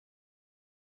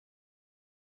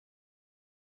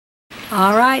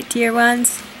All right, dear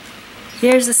ones,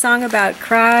 here's a song about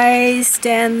Christ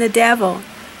and the devil.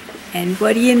 And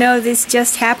what do you know, this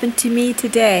just happened to me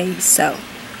today, so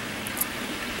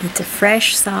it's a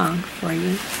fresh song for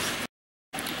you.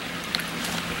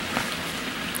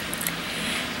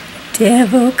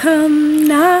 Devil come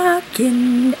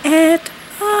knocking at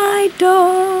my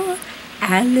door.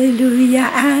 Alleluia,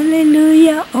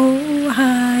 alleluia, oh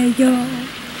hi yo.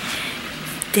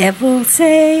 Devil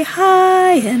say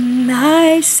hi and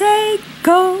I say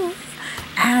go.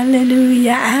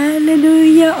 Alleluia,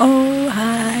 alleluia, oh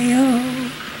hi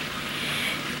oh.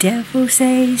 Devil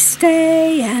say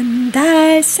stay and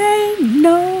I say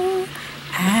no.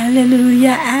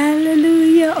 Alleluia,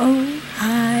 alleluia, oh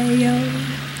hi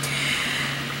oh.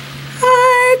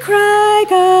 I cry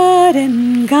God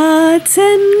and God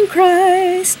send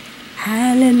Christ.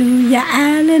 Alleluia,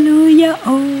 alleluia,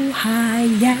 oh hi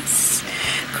yes.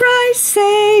 Christ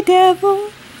say devil,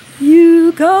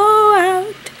 you go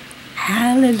out.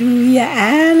 Alleluia,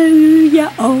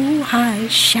 alleluia, oh hi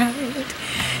shout.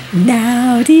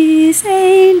 Now these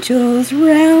angels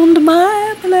round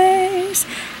my place.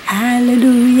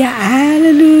 Alleluia,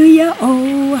 alleluia,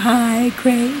 oh hi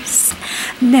grace.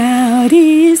 Now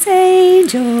these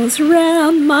angels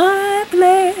round my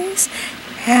place.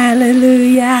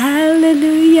 Hallelujah,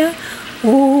 hallelujah,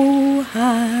 oh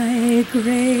high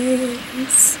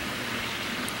grace.